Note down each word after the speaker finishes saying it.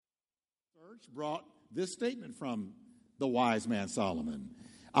church brought this statement from the wise man Solomon.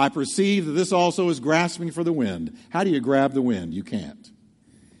 I perceive that this also is grasping for the wind. How do you grab the wind? You can't.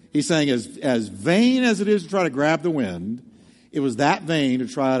 He's saying as vain as it is to try to grab the wind, it was that vain to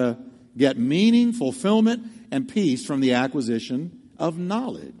try to get meaning, fulfillment, and peace from the acquisition of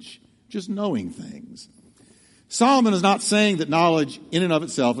knowledge, just knowing things. Solomon is not saying that knowledge in and of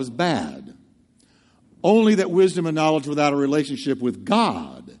itself is bad. Only that wisdom and knowledge without a relationship with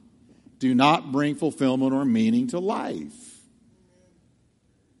God do not bring fulfillment or meaning to life.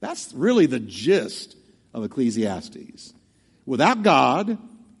 That's really the gist of Ecclesiastes. Without God,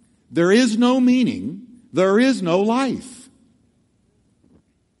 there is no meaning, there is no life.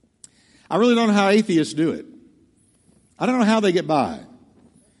 I really don't know how atheists do it. I don't know how they get by.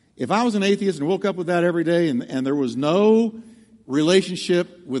 If I was an atheist and woke up with that every day and there was no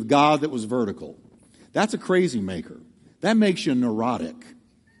relationship with God that was vertical, that's a crazy maker. That makes you neurotic.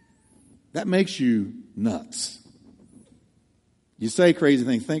 That makes you nuts. You say crazy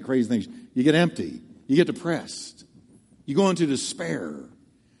things, think crazy things. You get empty. You get depressed. You go into despair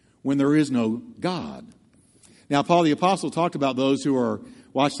when there is no God. Now, Paul the Apostle talked about those who are,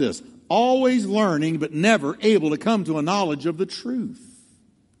 watch this, always learning but never able to come to a knowledge of the truth.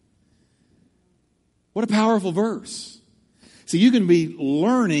 What a powerful verse. See, you can be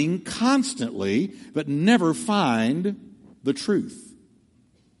learning constantly but never find the truth.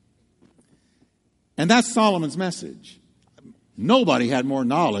 And that's Solomon's message. Nobody had more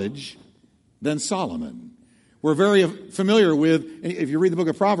knowledge than Solomon. We're very familiar with, if you read the book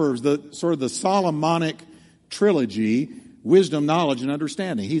of Proverbs, the sort of the Solomonic trilogy, wisdom, knowledge, and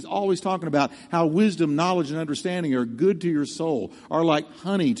understanding. He's always talking about how wisdom, knowledge, and understanding are good to your soul, are like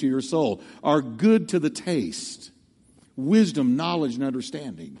honey to your soul, are good to the taste. Wisdom, knowledge, and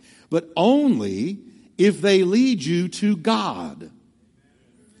understanding. But only if they lead you to God.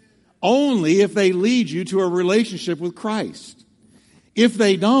 Only if they lead you to a relationship with Christ. If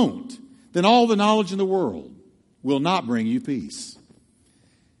they don't, then all the knowledge in the world will not bring you peace.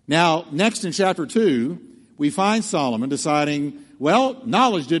 Now, next in chapter 2, we find Solomon deciding, well,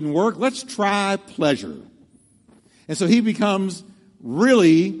 knowledge didn't work, let's try pleasure. And so he becomes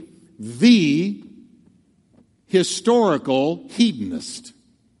really the historical hedonist.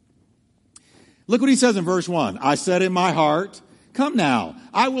 Look what he says in verse 1. I said in my heart, come now,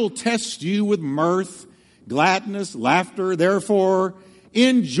 I will test you with mirth, gladness, laughter, therefore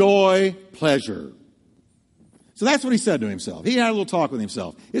enjoy pleasure. So that's what he said to himself. He had a little talk with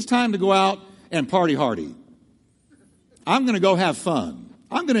himself. It's time to go out and party hardy. I'm going to go have fun.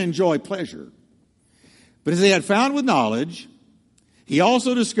 I'm going to enjoy pleasure. But as he had found with knowledge, he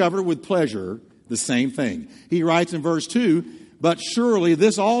also discovered with pleasure the same thing. He writes in verse 2, but surely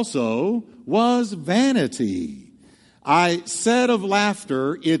this also was vanity. I said of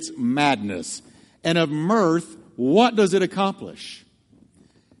laughter, it's madness. And of mirth, what does it accomplish?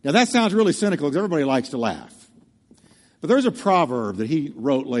 Now that sounds really cynical because everybody likes to laugh. But there's a proverb that he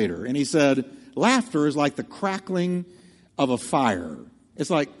wrote later, and he said, laughter is like the crackling of a fire. It's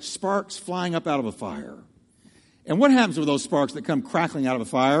like sparks flying up out of a fire. And what happens with those sparks that come crackling out of a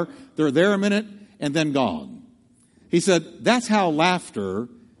fire? They're there a minute and then gone. He said, that's how laughter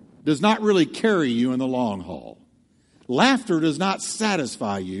does not really carry you in the long haul. Laughter does not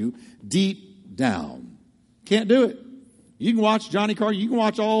satisfy you deep down. Can't do it. You can watch Johnny Carson. You can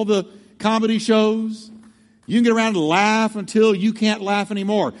watch all the comedy shows. You can get around to laugh until you can't laugh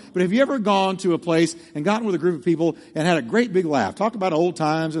anymore. But have you ever gone to a place and gotten with a group of people and had a great big laugh? Talked about old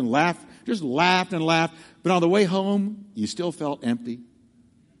times and laughed, just laughed and laughed. But on the way home, you still felt empty.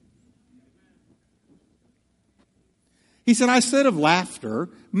 He said, I said of laughter,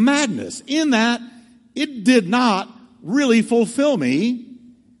 madness. In that, it did not really fulfill me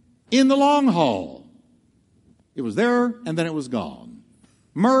in the long haul. It was there and then it was gone.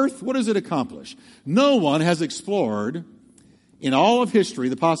 Mirth, what does it accomplish? No one has explored in all of history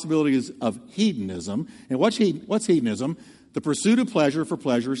the possibilities of hedonism. And what's hedonism? The pursuit of pleasure for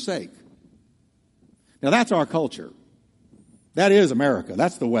pleasure's sake. Now that's our culture. That is America.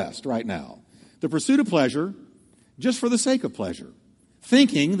 That's the West right now. The pursuit of pleasure just for the sake of pleasure.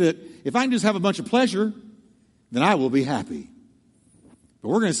 Thinking that if I can just have a bunch of pleasure, then I will be happy. But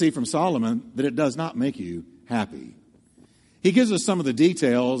we're going to see from Solomon that it does not make you happy. He gives us some of the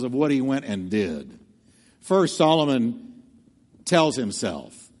details of what he went and did. First, Solomon tells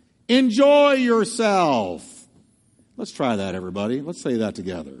himself, enjoy yourself. Let's try that, everybody. Let's say that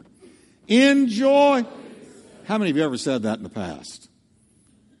together. Enjoy. How many of you ever said that in the past?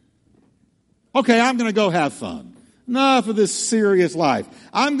 Okay, I'm going to go have fun. Enough of this serious life.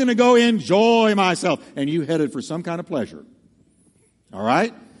 I'm going to go enjoy myself. And you headed for some kind of pleasure. All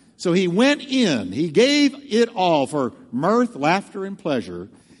right? So he went in. He gave it all for mirth, laughter, and pleasure.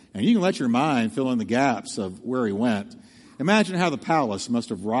 And you can let your mind fill in the gaps of where he went. Imagine how the palace must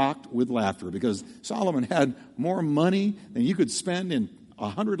have rocked with laughter, because Solomon had more money than you could spend in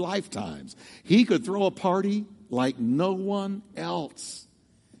 100 lifetimes. He could throw a party like no one else.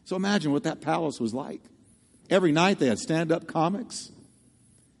 So imagine what that palace was like. Every night they had stand-up comics.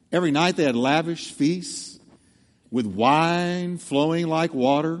 Every night they had lavish feasts with wine flowing like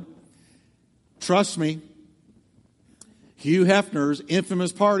water. Trust me, Hugh Hefner's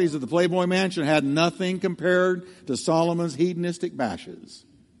infamous parties at the Playboy Mansion had nothing compared to Solomon's hedonistic bashes.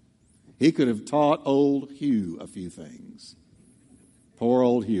 He could have taught old Hugh a few things. Poor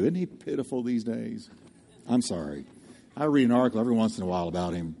old Hugh. Isn't he pitiful these days? I'm sorry. I read an article every once in a while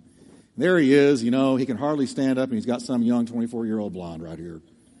about him. There he is, you know, he can hardly stand up, and he's got some young 24-year-old blonde right here.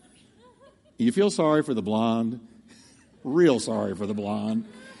 You feel sorry for the blonde, real sorry for the blonde,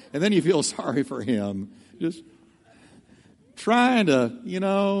 and then you feel sorry for him, just trying to, you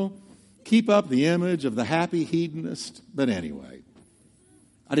know, keep up the image of the happy hedonist. But anyway,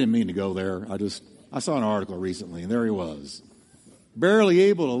 I didn't mean to go there. I saw an article recently, and there he was, barely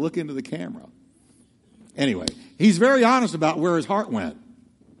able to look into the camera. Anyway, he's very honest about where his heart went.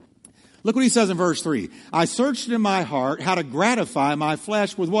 Look what he says in verse 3. I searched in my heart how to gratify my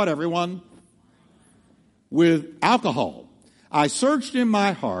flesh with what, everyone? With alcohol. I searched in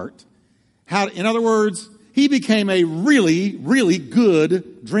my heart how, in other words, he became a really, really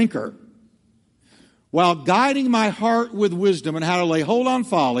good drinker, while guiding my heart with wisdom and how to lay hold on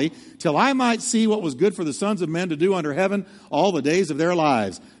folly, till I might see what was good for the sons of men to do under heaven all the days of their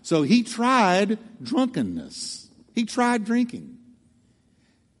lives. So he tried drunkenness. He tried drinking.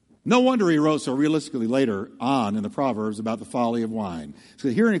 No wonder he wrote so realistically later on in the Proverbs about the folly of wine. So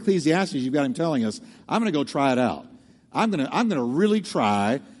here in Ecclesiastes, you've got him telling us, I'm going to go try it out. I'm going to really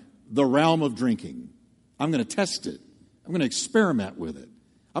try the realm of drinking. I'm going to test it. I'm going to experiment with it.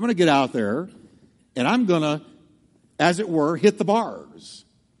 I'm going to get out there, and I'm going to, as it were, hit the bars.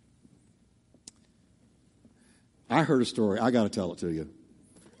 I heard a story. I got to tell it to you.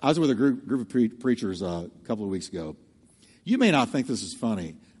 I was with a group of preachers a couple of weeks ago. You may not think this is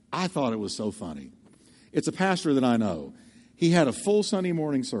funny. I thought it was so funny. It's a pastor that I know. He had a full Sunday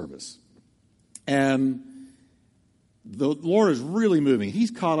morning service, and the Lord is really moving. He's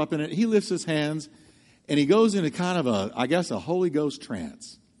caught up in it. He lifts his hands, and he goes into kind of a Holy Ghost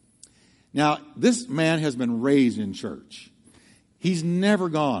trance. Now, this man has been raised in church. He's never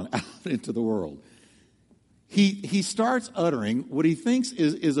gone out into the world. He starts uttering what he thinks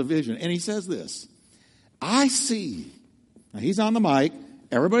is a vision, and he says this, I see. Now, he's on the mic.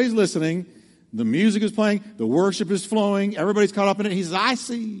 Everybody's listening. The music is playing. The worship is flowing. Everybody's caught up in it. He says, I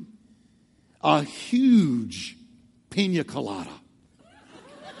see a huge pina colada.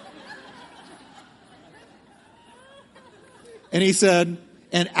 And he said,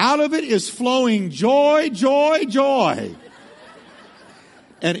 and out of it is flowing joy, joy, joy.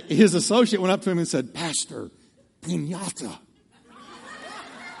 And his associate went up to him and said, Pastor, piñata.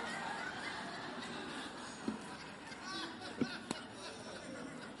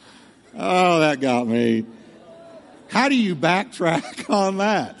 Oh, that got me. How do you backtrack on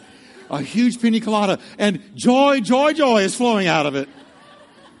that? A huge pina colada, and joy, joy, joy is flowing out of it.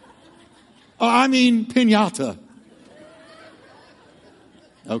 Piñata.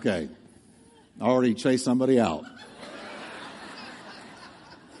 Okay. I already chased somebody out.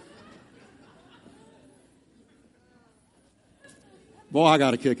 Boy, I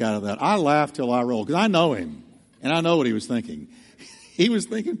got a kick out of that. I laughed till I rolled, because I know him, and I know what he was thinking. He was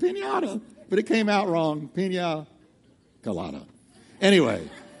thinking piñata, but it came out wrong. Pina colada. Anyway.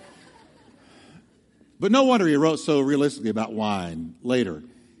 But no wonder he wrote so realistically about wine later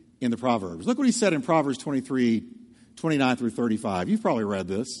in the Proverbs. Look what he said in Proverbs 23, 29 through 35. You've probably read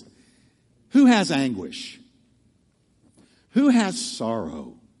this. Who has anguish? Who has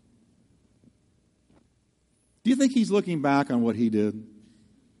sorrow? Do you think he's looking back on what he did?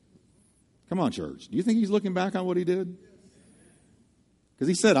 Come on, church. Do you think he's looking back on what he did? Because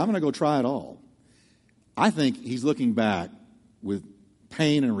he said, I'm going to go try it all. I think he's looking back with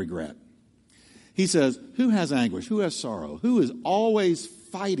pain and regret. He says, who has anguish? Who has sorrow? Who is always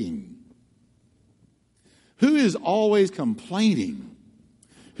fighting? Who is always complaining?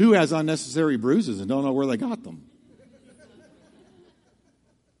 Who has unnecessary bruises and don't know where they got them?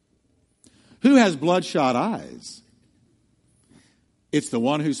 Who has bloodshot eyes? It's the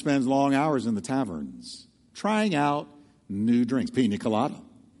one who spends long hours in the taverns, trying out new drinks. Pina colada.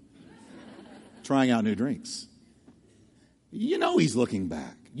 Trying out new drinks. You know he's looking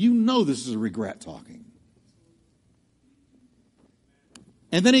back. You know this is a regret talking.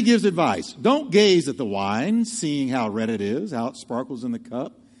 And then he gives advice. Don't gaze at the wine, seeing how red it is, how it sparkles in the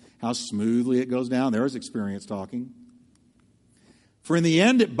cup, how smoothly it goes down. There's experience talking. For in the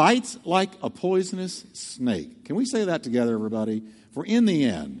end, it bites like a poisonous snake. Can we say that together, everybody? For in the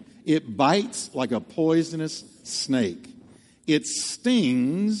end, it bites like a poisonous snake. It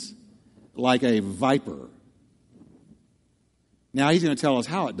stings like a viper. Now, he's going to tell us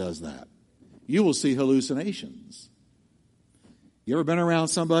how it does that. You will see hallucinations. You ever been around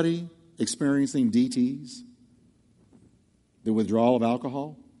somebody experiencing DTs? The withdrawal of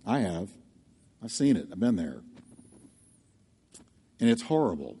alcohol? I have. I've seen it. I've been there. And it's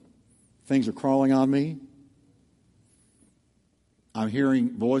horrible. Things are crawling on me. I'm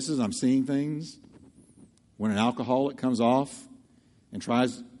hearing voices. I'm seeing things. When an alcoholic comes off and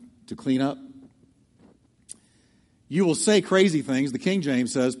tries to clean up, you will say crazy things. The King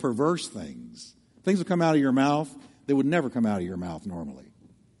James says perverse things. Things will come out of your mouth that would never come out of your mouth normally.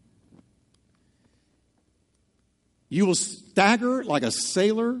 You will stagger like a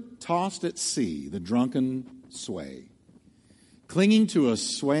sailor tossed at sea, the drunken sway, clinging to a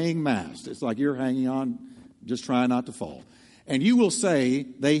swaying mast. It's like you're hanging on, just trying not to fall. And you will say,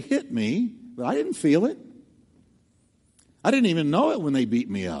 they hit me, but I didn't feel it. I didn't even know it when they beat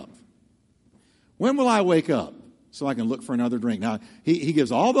me up. When will I wake up so I can look for another drink? Now, he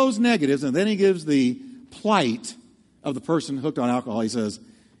gives all those negatives, and then he gives the plight of the person hooked on alcohol. He says,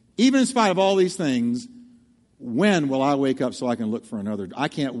 even in spite of all these things, when will I wake up so I can look for another? I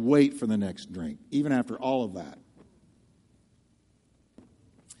can't wait for the next drink, even after all of that.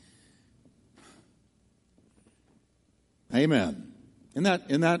 Amen.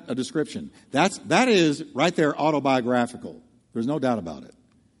 Isn't that a description? That is right there autobiographical. There's no doubt about it.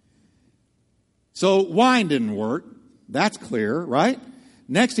 So wine didn't work. That's clear, right?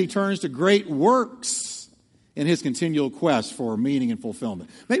 Next, he turns to great works in his continual quest for meaning and fulfillment.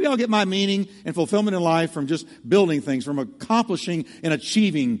 Maybe I'll get my meaning and fulfillment in life from just building things, from accomplishing and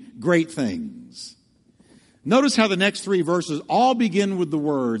achieving great things. Notice how the next three verses all begin with the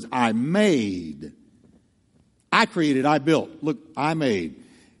words, I made. I created, I built. Look, I made.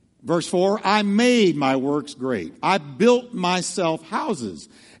 Verse 4, I made my works great. I built myself houses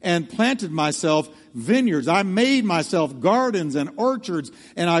and planted myself vineyards. I made myself gardens and orchards,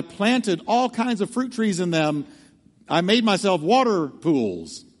 and I planted all kinds of fruit trees in them. I made myself water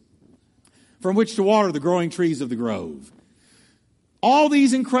pools from which to water the growing trees of the grove. All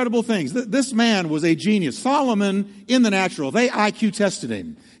these incredible things. This man was a genius. Solomon, in the natural, they IQ tested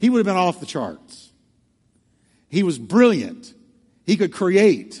him. He would have been off the charts. He was brilliant. He could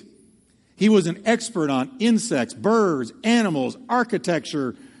create. He was an expert on insects, birds, animals,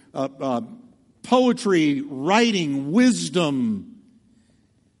 architecture, poetry, writing, wisdom.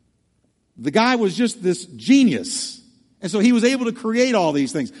 The guy was just this genius. And so he was able to create all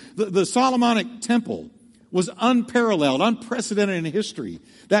these things. The Solomonic temple was unparalleled, unprecedented in history.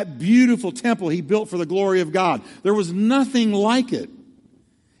 That beautiful temple he built for the glory of God. There was nothing like it.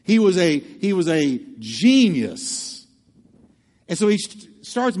 He was a genius. And so he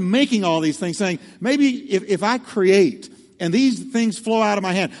starts making all these things, saying, maybe if I create and these things flow out of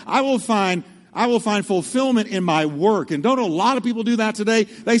my hand, I will find fulfillment in my work. And don't a lot of people do that today?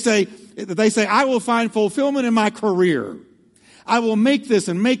 They say, I will find fulfillment in my career. I will make this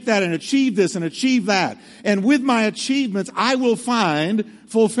and make that and achieve this and achieve that. And with my achievements, I will find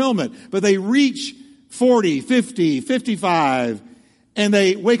fulfillment. But they reach 40, 50, 55, and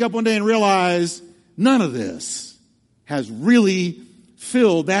they wake up one day and realize none of this has really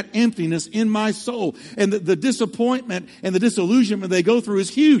filled that emptiness in my soul. And the disappointment and the disillusionment they go through is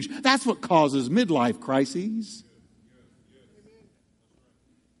huge. That's what causes midlife crises.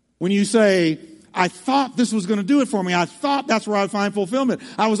 When you say, I thought this was going to do it for me. I thought that's where I'd find fulfillment.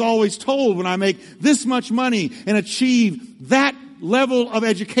 I was always told when I make this much money and achieve that level of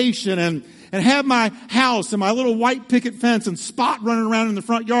education and have my house and my little white picket fence and Spot running around in the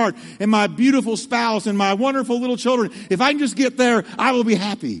front yard and my beautiful spouse and my wonderful little children, if I can just get there, I will be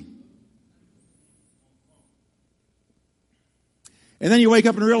happy. And then you wake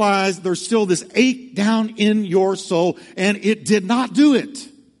up and realize there's still this ache down in your soul, and it did not do it.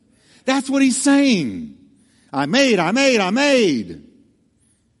 That's what he's saying. I made.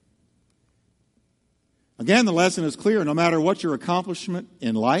 Again, the lesson is clear. No matter what your accomplishment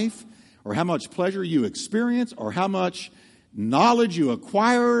in life, or how much pleasure you experience, or how much knowledge you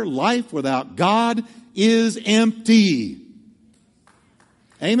acquire, life without God is empty.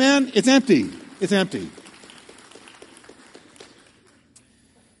 Amen? It's empty. It's empty.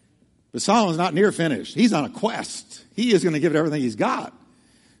 But Solomon's not near finished. He's on a quest. He is going to give it everything he's got.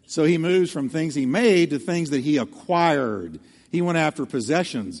 So he moves from things he made to things that he acquired. He went after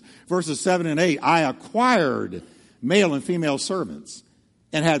possessions. Verses 7 and 8, I acquired male and female servants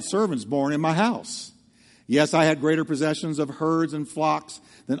and had servants born in my house. Yes, I had greater possessions of herds and flocks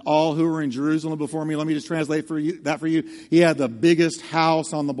than all who were in Jerusalem before me. Let me just translate that for you. He had the biggest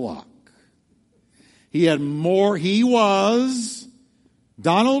house on the block. He had more. He was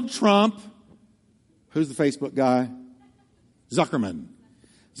Donald Trump. Who's the Facebook guy? Zuckerman.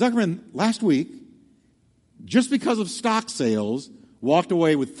 Zuckerman, last week, just because of stock sales, walked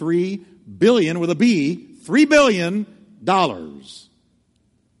away with $3 billion, with a B, $3 billion.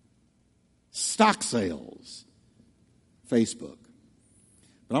 Stock sales. Facebook.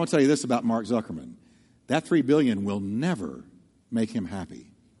 But I want to tell you this about Mark Zuckerman. That $3 billion will never make him happy.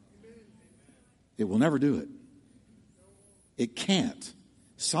 It will never do it. It can't.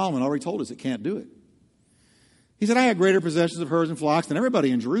 Solomon already told us it can't do it. He said, I had greater possessions of herds and flocks than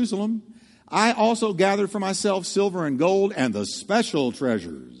everybody in Jerusalem. I also gathered for myself silver and gold and the special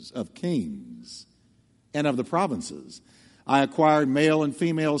treasures of kings and of the provinces. I acquired male and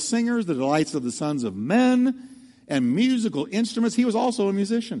female singers, the delights of the sons of men, and musical instruments. He was also a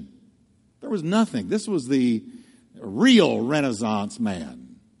musician. There was nothing. This was the real Renaissance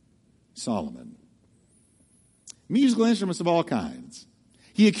man, Solomon. Musical instruments of all kinds.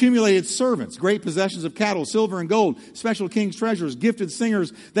 He accumulated servants, great possessions of cattle, silver and gold, special king's treasures, gifted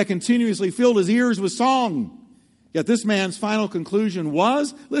singers that continuously filled his ears with song. Yet this man's final conclusion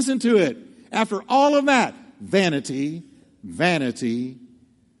was, listen to it, after all of that, vanity, vanity,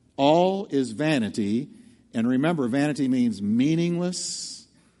 all is vanity. And remember, vanity means meaningless,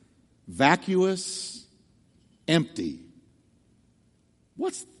 vacuous, empty.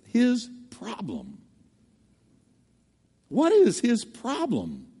 What's his problem? What is his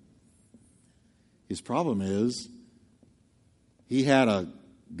problem? His problem is he had a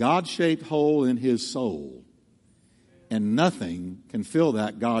God-shaped hole in his soul, and nothing can fill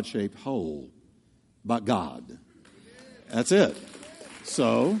that God-shaped hole but God. That's it.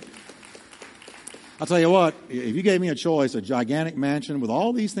 So, I'll tell you what, if you gave me a choice, a gigantic mansion with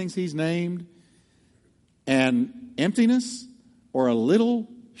all these things he's named, and emptiness, or a little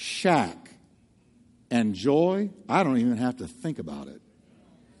shack and joy, I don't even have to think about it.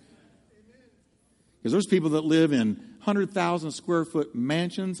 Because there's people that live in 100,000 square foot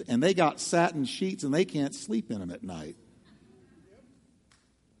mansions and they got satin sheets and they can't sleep in them at night.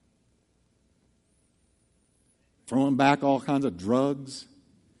 Throwing back all kinds of drugs.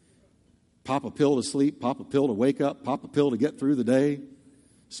 Pop a pill to sleep, pop a pill to wake up, pop a pill to get through the day.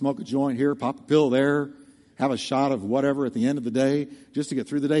 Smoke a joint here, pop a pill there. Have a shot of whatever at the end of the day just to get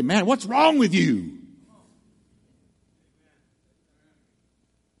through the day. Man, what's wrong with you?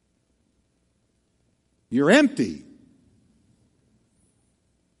 You're empty.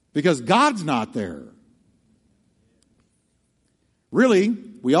 Because God's not there. Really,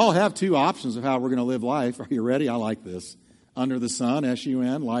 we all have two options of how we're going to live life. Are you ready? I like this. Under the sun,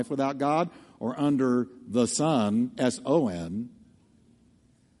 S-U-N, life without God, or under the sun, S-O-N,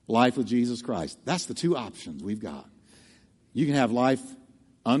 life with Jesus Christ. That's the two options we've got. You can have life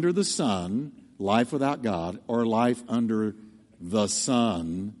under the sun, life without God, or life under the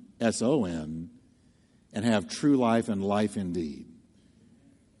sun, S-O-N, and have true life and life indeed.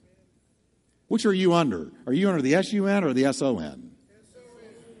 Which are you under? Are you under the S-U-N or the S-O-N?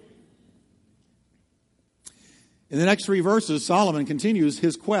 In the next three verses, Solomon continues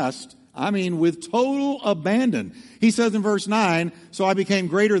his quest, with total abandon. He says in verse 9, so I became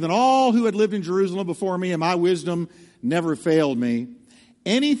greater than all who had lived in Jerusalem before me, and my wisdom never failed me.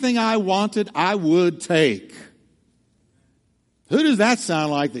 Anything I wanted, I would take. Who does that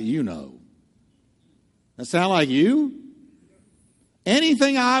sound like that you know? That sound like you?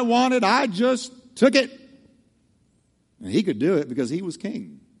 Anything I wanted, I just took it. And he could do it because he was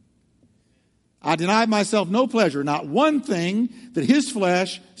king. I denied myself no pleasure, not one thing that his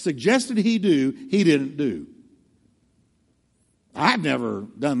flesh suggested he do, he didn't do. I've never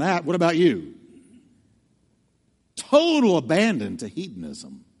done that. What about you? Total abandon to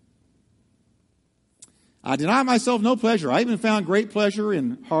hedonism. I denied myself no pleasure. I even found great pleasure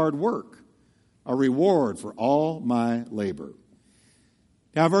in hard work, a reward for all my labor.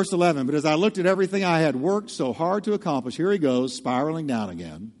 Now, verse 11, but as I looked at everything I had worked so hard to accomplish, here he goes, spiraling down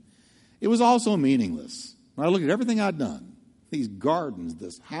again. It was also meaningless. When I looked at everything I'd done, these gardens,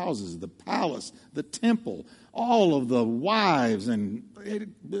 the houses, the palace, the temple, all of the wives and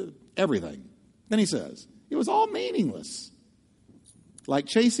everything. Then he says, it was all meaningless, like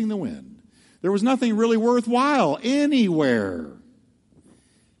chasing the wind. There was nothing really worthwhile anywhere.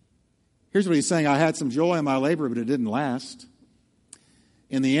 Here's what he's saying. I had some joy in my labor, but it didn't last.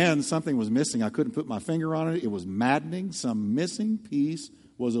 In the end, something was missing. I couldn't put my finger on it. It was maddening. Some missing piece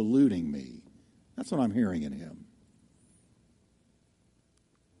was eluding me. That's what I'm hearing in him.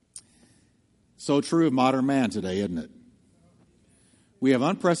 So true of modern man today, isn't it? We have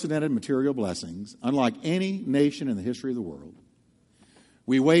unprecedented material blessings, unlike any nation in the history of the world.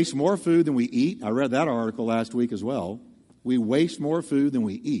 We waste more food than we eat. I read that article last week as well. We waste more food than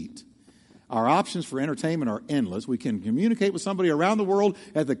we eat. Our options for entertainment are endless. We can communicate with somebody around the world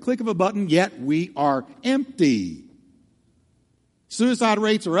at the click of a button, yet we are empty. Suicide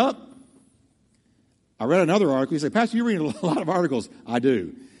rates are up. I read another article. You say, Pastor, you read a lot of articles. I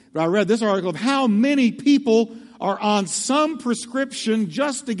do. But I read this article of how many people are on some prescription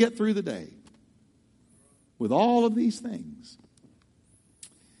just to get through the day with all of these things.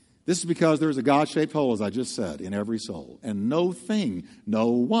 This is because there's a God-shaped hole, as I just said, in every soul. And no thing, no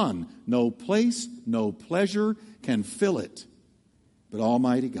one, no place, no pleasure can fill it but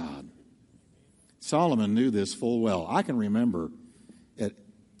Almighty God. Solomon knew this full well. I can remember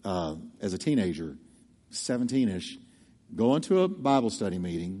as a teenager, 17-ish, going to a Bible study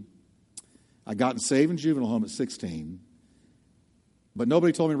meeting. I'd gotten saved in juvenile home at 16. But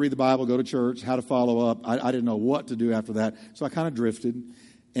nobody told me to read the Bible, go to church, how to follow up. I didn't know what to do after that. So I kind of drifted.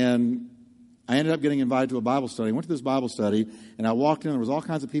 And I ended up getting invited to a Bible study. I went to this Bible study, and I walked in. There was all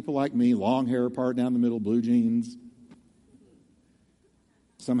kinds of people like me, long hair, part down the middle, blue jeans.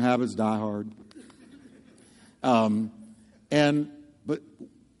 Some habits die hard. But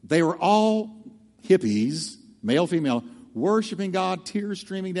they were all hippies, male, female, worshiping God, tears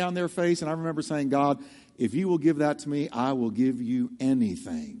streaming down their face. And I remember saying, God, if you will give that to me, I will give you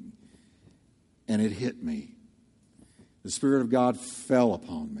anything. And it hit me. The Spirit of God fell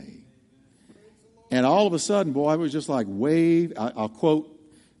upon me. And all of a sudden, boy, it was just like wave. I'll quote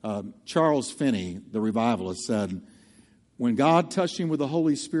Charles Finney, the revivalist, said, when God touched him with the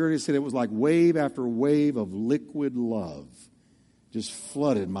Holy Spirit, he said it was like wave after wave of liquid love just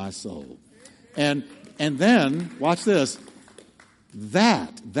flooded my soul. And then, watch this,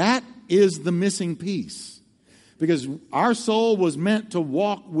 that is the missing piece. Because our soul was meant to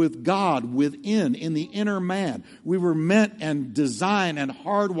walk with God within, in the inner man. We were meant and designed and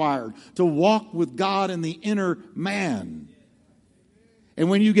hardwired to walk with God in the inner man. And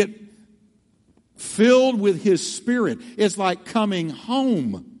when you get filled with His Spirit, it's like coming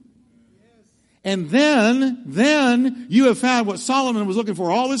home. And then you have found what Solomon was looking for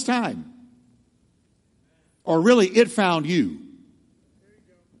all this time. Or really, it found you.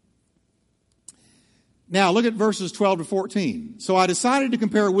 Now, look at verses 12 to 14. So I decided to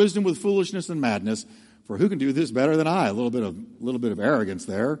compare wisdom with foolishness and madness, for who can do this better than I? A little bit of arrogance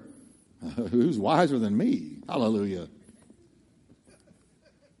there. Who's wiser than me? Hallelujah.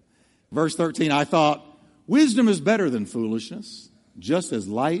 Verse 13, I thought, wisdom is better than foolishness, just as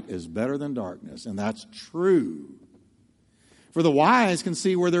light is better than darkness. And that's true. For the wise can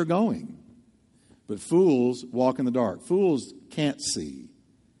see where they're going, but fools walk in the dark. Fools can't see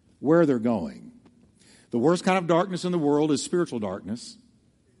where they're going. The worst kind of darkness in the world is spiritual darkness.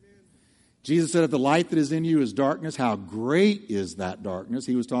 Jesus said, if the light that is in you is darkness, how great is that darkness?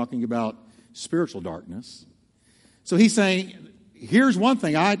 He was talking about spiritual darkness. So he's saying, here's one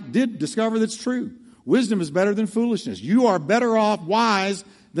thing I did discover that's true. Wisdom is better than foolishness. You are better off wise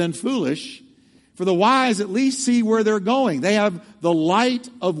than foolish. For the wise at least see where they're going. They have the light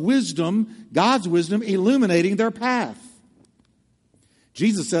of wisdom, God's wisdom, illuminating their path.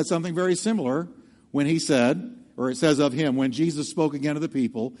 Jesus said something very similar when he said, or it says of him, when Jesus spoke again to the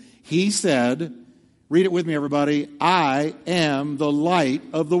people, he said, read it with me everybody, I am the light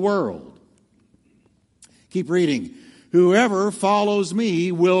of the world. Keep reading. Whoever follows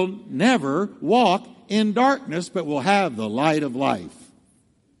me will never walk in darkness, but will have the light of life.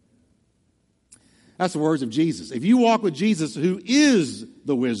 That's the words of Jesus. If you walk with Jesus, who is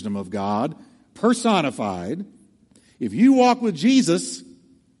the wisdom of God, personified, if you walk with Jesus,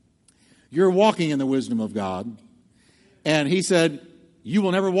 you're walking in the wisdom of God. And he said, you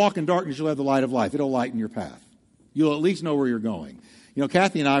will never walk in darkness, you'll have the light of life. It'll lighten your path. You'll at least know where you're going. You know,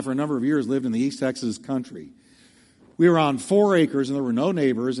 Kathy and I, for a number of years, lived in the East Texas country. We were on 4 acres, and there were no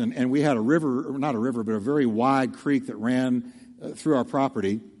neighbors, and we had a river, not a river, but a very wide creek that ran through our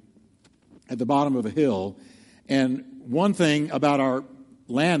property at the bottom of a hill. And one thing about our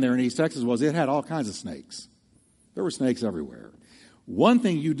land there in East Texas was it had all kinds of snakes. There were snakes everywhere. One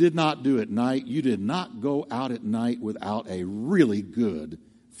thing you did not do at night, you did not go out at night without a really good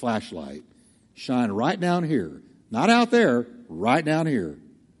flashlight. Shine right down here. Not out there, right down here.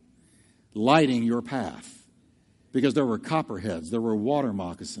 Lighting your path. Because there were copperheads, there were water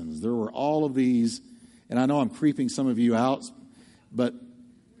moccasins, there were all of these, and I know I'm creeping some of you out, but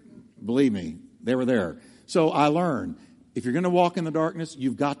Believe me, they were there. So I learned, if you're going to walk in the darkness,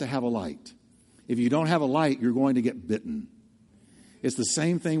 you've got to have a light. If you don't have a light, you're going to get bitten. It's the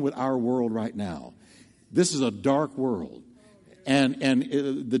same thing with our world right now. This is a dark world. And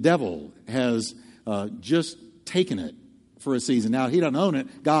the devil has just taken it for a season. Now, he doesn't own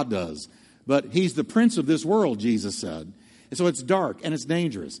it. God does. But he's the prince of this world, Jesus said. And so it's dark and it's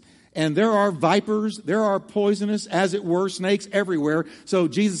dangerous. And there are vipers, there are poisonous, as it were, snakes everywhere. So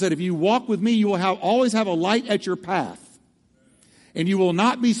Jesus said, if you walk with me, you will always have a light at your path. And you will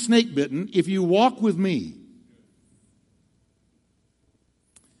not be snake bitten if you walk with me.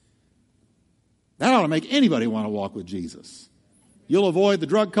 That ought to make anybody want to walk with Jesus. You'll avoid the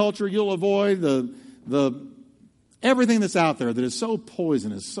drug culture. You'll avoid the everything that's out there that is so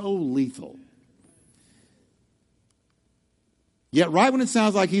poisonous, so lethal. Yet right when it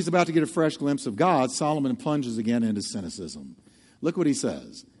sounds like he's about to get a fresh glimpse of God, Solomon plunges again into cynicism. Look what he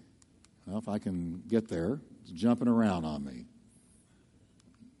says. Well, if I can get there, it's jumping around on me.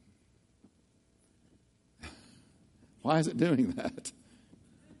 Why is it doing that?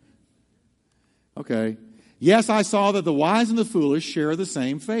 Okay. Yes, I saw that the wise and the foolish share the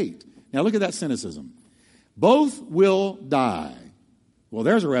same fate. Now look at that cynicism. Both will die. Well,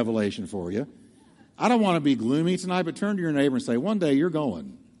 there's a revelation for you. I don't want to be gloomy tonight, but turn to your neighbor and say, one day you're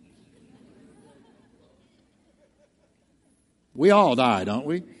going. We all die, don't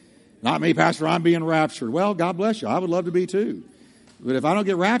we? Not me, Pastor, I'm being raptured. Well, God bless you. I would love to be too. But if I don't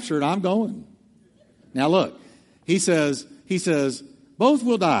get raptured, I'm going. Now look, he says, both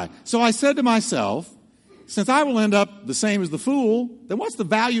will die. So I said to myself, since I will end up the same as the fool, then what's the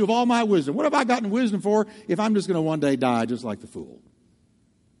value of all my wisdom? What have I gotten wisdom for if I'm just going to one day die just like the fool?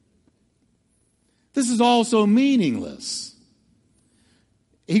 This is also meaningless.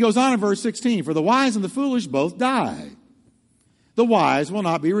 He goes on in verse 16, for the wise and the foolish both die. The wise will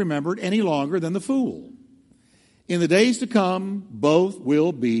not be remembered any longer than the fool. In the days to come, both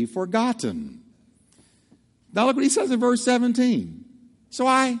will be forgotten. Now look what he says in verse 17. So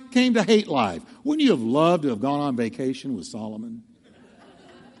I came to hate life. Wouldn't you have loved to have gone on vacation with Solomon?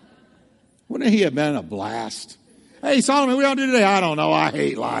 Wouldn't he have been a blast? Hey, Solomon, what do you do today? I don't know. I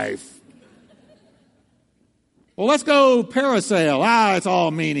hate life. Well, let's go parasail. It's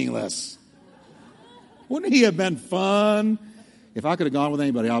all meaningless. Wouldn't he have been fun? If I could have gone with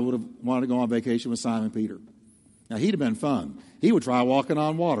anybody, I would have wanted to go on vacation with Simon Peter. Now, he'd have been fun. He would try walking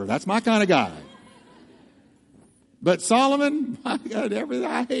on water. That's my kind of guy. But Solomon, my God,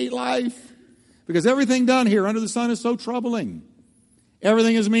 I hate life. Because everything done here under the sun is so troubling.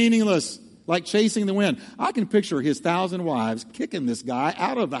 Everything is meaningless, like chasing the wind. I can picture his 1,000 wives kicking this guy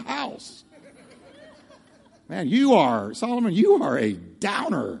out of the house. Man, Solomon, you are a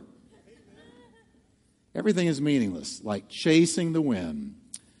downer. Everything is meaningless, like chasing the wind.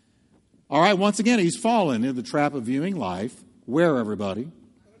 All right, once again, he's fallen into the trap of viewing life. Where, everybody?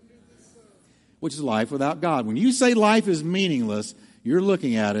 Which is life without God. When you say life is meaningless, you're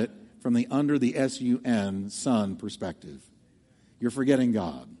looking at it from the under the S-U-N, sun perspective. You're forgetting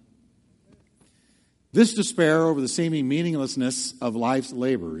God. This despair over the seeming meaninglessness of life's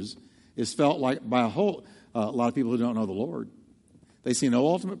labors is felt like by a lot of people who don't know the Lord. They see no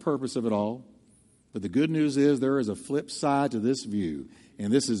ultimate purpose of it all. But the good news is there is a flip side to this view,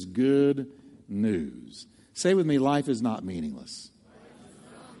 and this is good news. Say with me, life is not meaningless.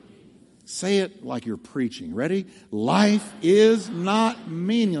 Say it like you're preaching. Ready? Life is not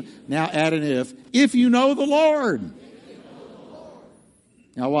meaningless. Now add an if you know the Lord.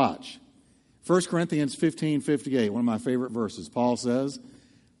 Now watch. 1 Corinthians 15:58, one of my favorite verses. Paul says,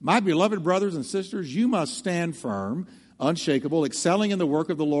 my beloved brothers and sisters, you must stand firm, unshakable, excelling in the work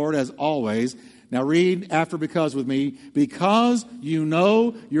of the Lord as always. Now read after because with me. Because you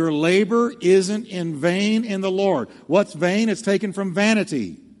know your labor isn't in vain in the Lord. What's vain? It's taken from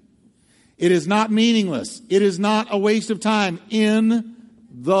vanity. It is not meaningless. It is not a waste of time in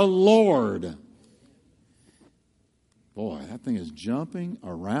the Lord. Boy, that thing is jumping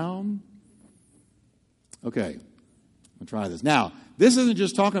around. Okay, I'll try this. Now, this isn't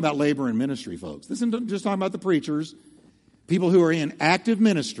just talking about labor and ministry, folks. This isn't just talking about the preachers, people who are in active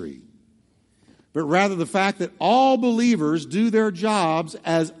ministry, but rather the fact that all believers do their jobs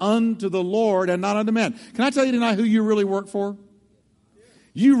as unto the Lord and not unto men. Can I tell you tonight who you really work for?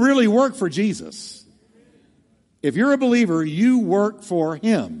 You really work for Jesus. If you're a believer, you work for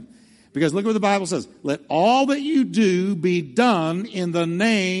Him. Because look what the Bible says. Let all that you do be done in the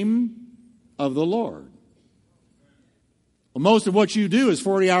name of the Lord. Well, most of what you do is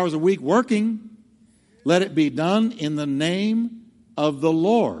 40 hours a week working. Let it be done in the name of the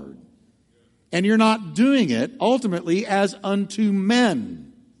Lord. And you're not doing it ultimately as unto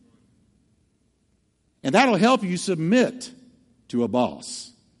men. And that'll help you submit to a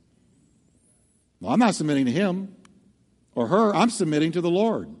boss. Well, I'm not submitting to him or her. I'm submitting to the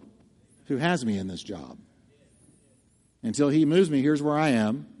Lord who has me in this job. Until he moves me, here's where I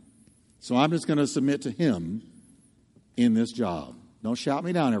am. So I'm just going to submit to him in this job. Don't shout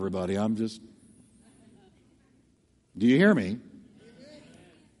me down, everybody. Do you hear me?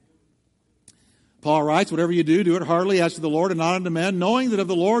 Paul writes, whatever you do, do it heartily as to the Lord and not unto men, knowing that of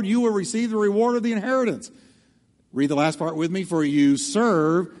the Lord you will receive the reward of the inheritance. Read the last part with me. For you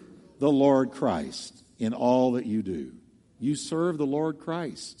serve the Lord Christ in all that you do. You serve the Lord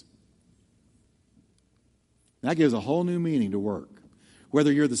Christ. That gives a whole new meaning to work.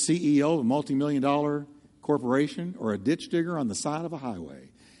 Whether you're the CEO of a multi-million-dollar corporation or a ditch digger on the side of a highway,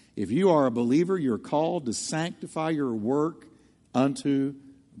 if you are a believer, you're called to sanctify your work unto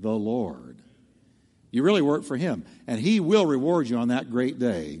the Lord. You really work for him, and he will reward you on that great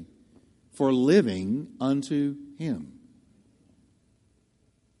day for living unto him.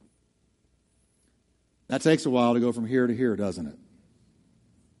 That takes a while to go from here to here, doesn't it?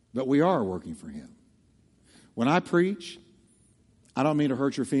 But we are working for him. When I preach, I don't mean to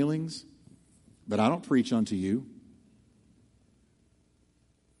hurt your feelings, but I don't preach unto you.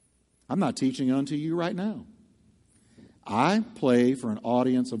 I'm not teaching unto you right now. I play for an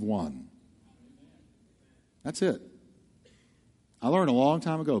audience of one. That's it. I learned a long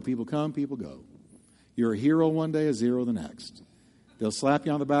time ago, people come, people go. You're a hero one day, a zero the next. They'll slap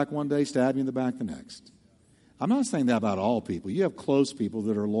you on the back one day, stab you in the back the next. I'm not saying that about all people. You have close people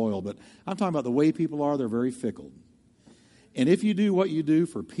that are loyal, but I'm talking about the way people are. They're very fickle. And if you do what you do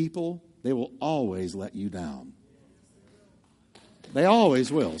for people, they will always let you down. They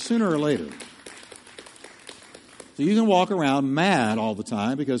always will, sooner or later. So you can walk around mad all the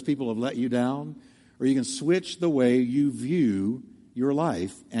time because people have let you down, or you can switch the way you view your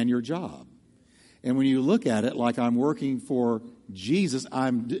life and your job. And when you look at it like I'm working for Jesus, I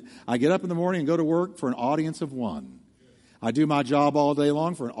get up in the morning and go to work for an audience of one. I do my job all day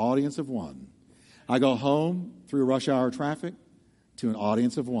long for an audience of one. I go home through rush hour traffic to an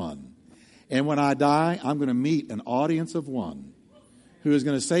audience of one. And when I die, I'm going to meet an audience of one who is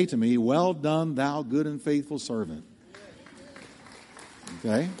going to say to me, well done, thou good and faithful servant.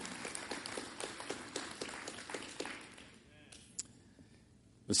 Okay?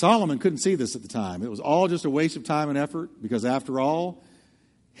 But Solomon couldn't see this at the time. It was all just a waste of time and effort because after all,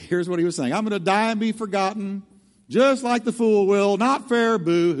 here's what he was saying. I'm going to die and be forgotten just like the fool will. Not fair,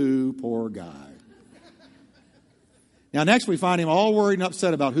 boo-hoo, poor guy. Now next we find him all worried and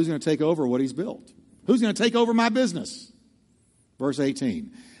upset about who's going to take over what he's built. Who's going to take over my business? Verse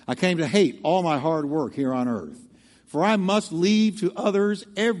 18. I came to hate all my hard work here on earth, for I must leave to others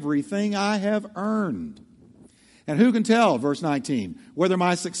everything I have earned. And who can tell, verse 19, whether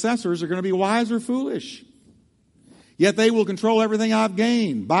my successors are going to be wise or foolish? Yet they will control everything I've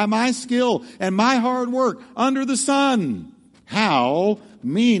gained by my skill and my hard work under the sun. How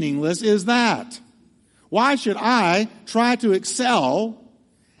meaningless is that? Why should I try to excel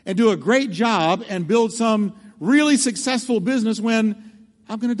and do a great job and build some really successful business when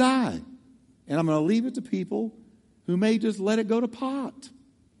I'm going to die? And I'm going to leave it to people who may just let it go to pot.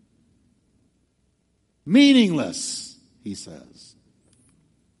 Meaningless, he says.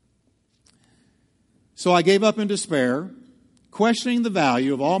 So I gave up in despair, questioning the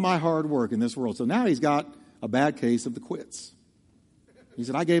value of all my hard work in this world. So now he's got a bad case of the quits. He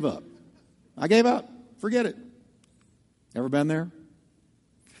said, I gave up. I gave up. Forget it. Ever been there?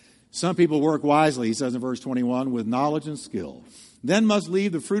 Some people work wisely, he says in verse 21, with knowledge and skill. Then must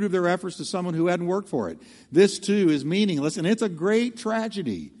leave the fruit of their efforts to someone who hadn't worked for it. This too is meaningless, and it's a great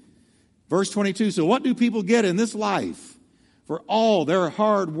tragedy. Verse 22, so what do people get in this life for all their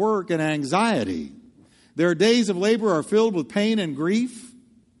hard work and anxiety? Their days of labor are filled with pain and grief.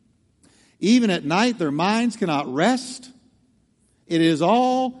 Even at night, their minds cannot rest. It is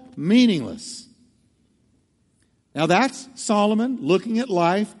all meaningless. Now that's Solomon looking at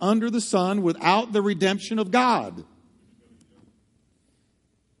life under the sun without the redemption of God.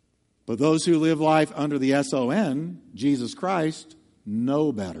 But those who live life under the S-O-N, Jesus Christ,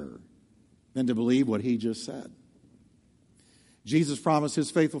 know better than to believe what he just said. Jesus promised his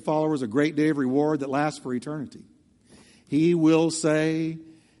faithful followers a great day of reward that lasts for eternity. He will say,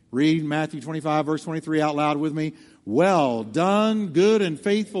 read Matthew 25, verse 23 out loud with me, well done, good and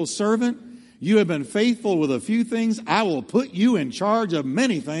faithful servant. You have been faithful with a few things. I will put you in charge of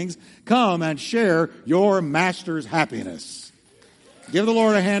many things. Come and share your master's happiness. Give the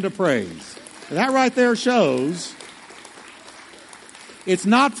Lord a hand of praise. That right there shows it's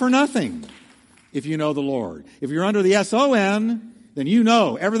not for nothing if you know the Lord. If you're under the S-O-N, then you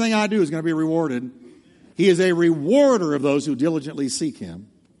know everything I do is going to be rewarded He is a rewarder of those who diligently seek him.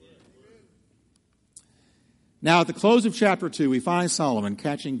 Now, at the close of chapter 2, we find Solomon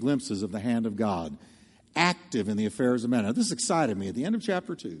catching glimpses of the hand of God, active in the affairs of men. Now, this excited me. At the end of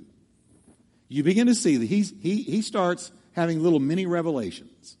chapter 2, you begin to see that he starts having little mini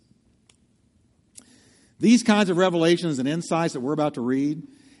revelations. These kinds of revelations and insights that we're about to read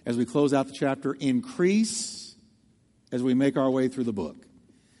as we close out the chapter increase as we make our way through the book.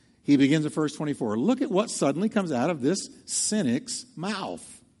 He begins at verse 24. Look at what suddenly comes out of this cynic's mouth.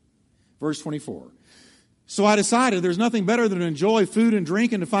 Verse 24. So I decided there's nothing better than to enjoy food and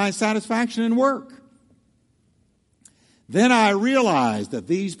drink and to find satisfaction in work. Then I realized that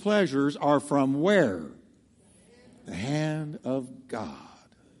these pleasures are from where? The hand of God.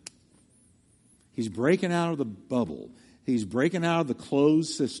 He's breaking out of the bubble. He's breaking out of the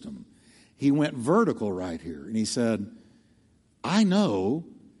closed system. He went vertical right here. And he said, I know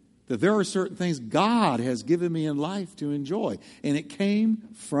that there are certain things God has given me in life to enjoy. And it came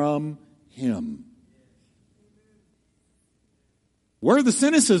from him. Where'd the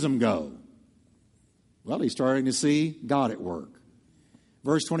cynicism go? Well, he's starting to see God at work.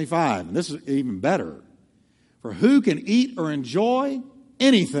 Verse 25, and this is even better. For who can eat or enjoy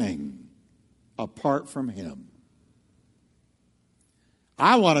anything apart from him?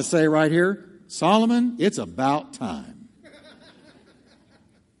 I want to say right here, Solomon, it's about time.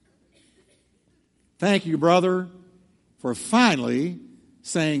 Thank you, brother, for finally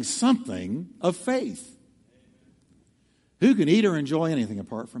saying something of faith. Who can eat or enjoy anything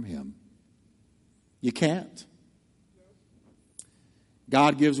apart from him? You can't.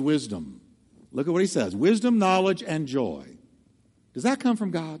 God gives wisdom. Look at what he says. Wisdom, knowledge, and joy. Does that come from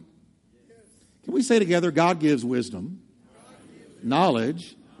God? Can we say together, God gives wisdom,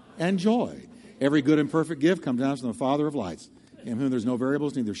 knowledge, and joy. Every good and perfect gift comes down from the Father of lights, in whom there's no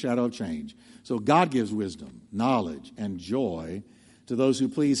variables, neither shadow of change. So God gives wisdom, knowledge, and joy to those who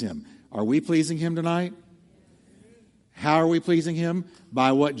please him. Are we pleasing him tonight? How are we pleasing him?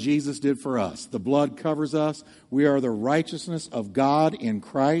 By what Jesus did for us. The blood covers us. We are the righteousness of God in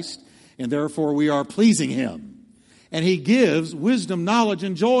Christ, and therefore we are pleasing him. And he gives wisdom, knowledge,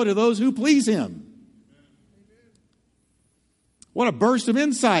 and joy to those who please him. What a burst of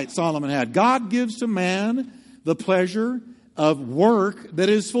insight Solomon had. God gives to man the pleasure of work that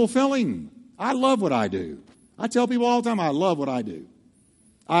is fulfilling. I love what I do. I tell people all the time, I love what I do.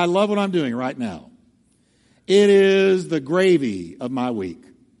 I love what I'm doing right now. It is the gravy of my week.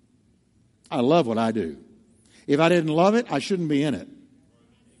 I love what I do. If I didn't love it, I shouldn't be in it.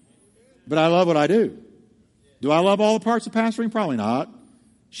 But I love what I do. Do I love all the parts of pastoring? Probably not.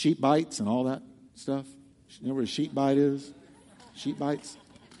 Sheep bites and all that stuff. You know what a sheep bite is? Sheep bites.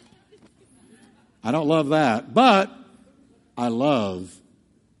 I don't love that, but I love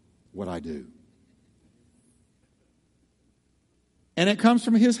what I do. And it comes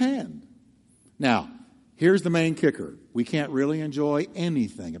from his hand. Now, here's the main kicker. We can't really enjoy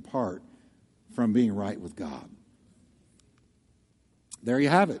anything apart from being right with God. There you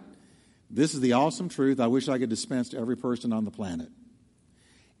have it. This is the awesome truth I wish I could dispense to every person on the planet.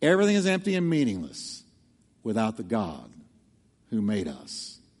 Everything is empty and meaningless without the God who made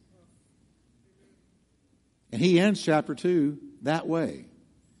us. And he ends chapter 2 that way.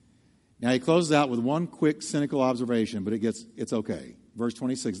 Now he closes out with one quick cynical observation, but it's okay. Verse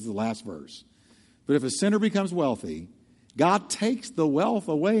 26 is the last verse. But if a sinner becomes wealthy, God takes the wealth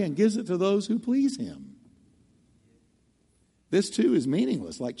away and gives it to those who please him. This too is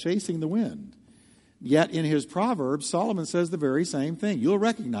meaningless, like chasing the wind. Yet in his Proverbs, Solomon says the very same thing. You'll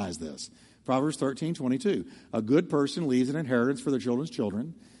recognize this. Proverbs 13:22. A good person leaves an inheritance for their children's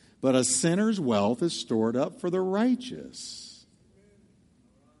children, but a sinner's wealth is stored up for the righteous.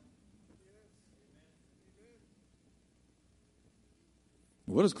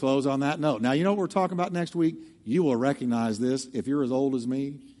 We'll just close on that note. Now, you know what we're talking about next week? You will recognize this if you're as old as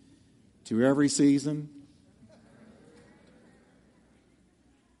me. To every season,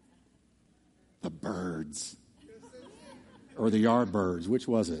 the birds. Or the yard birds. Which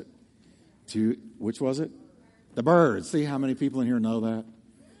was it? Which was it? The birds. See how many people in here know that?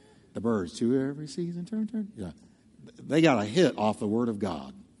 The birds. To every season, turn. Yeah. They got a hit off the Word of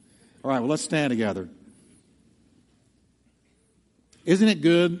God. All right, well, let's stand together. Isn't it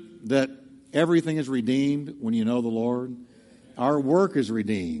good that everything is redeemed when you know the Lord? Our work is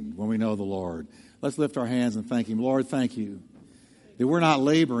redeemed when we know the Lord. Let's lift our hands and thank him. Lord, thank you that we're not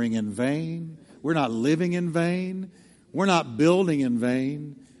laboring in vain. We're not living in vain. We're not building in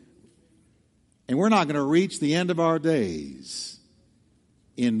vain. And we're not going to reach the end of our days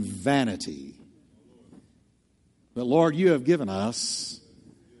in vanity. But Lord, you have given us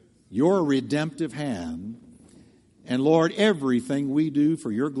your redemptive hand. And Lord, everything we do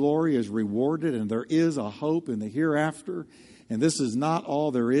for your glory is rewarded, and there is a hope in the hereafter. And this is not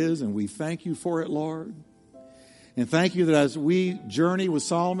all there is, and we thank you for it, Lord. And thank you that as we journey with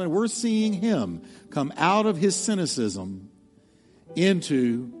Solomon, we're seeing him come out of his cynicism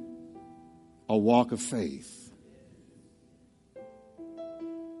into a walk of faith.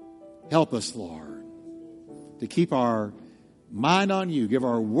 Help us, Lord, to keep our mind on you, give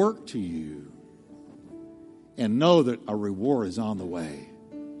our work to you, and know that a reward is on the way.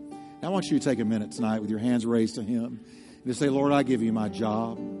 Now, I want you to take a minute tonight with your hands raised to him and to say, Lord, I give you my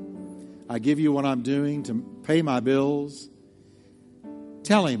job. I give you what I'm doing to pay my bills.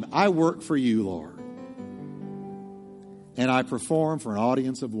 Tell him, I work for you, Lord. And I perform for an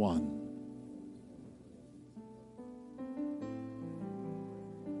audience of one.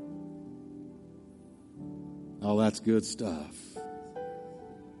 Oh, that's good stuff.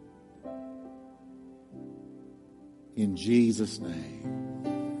 In Jesus' name.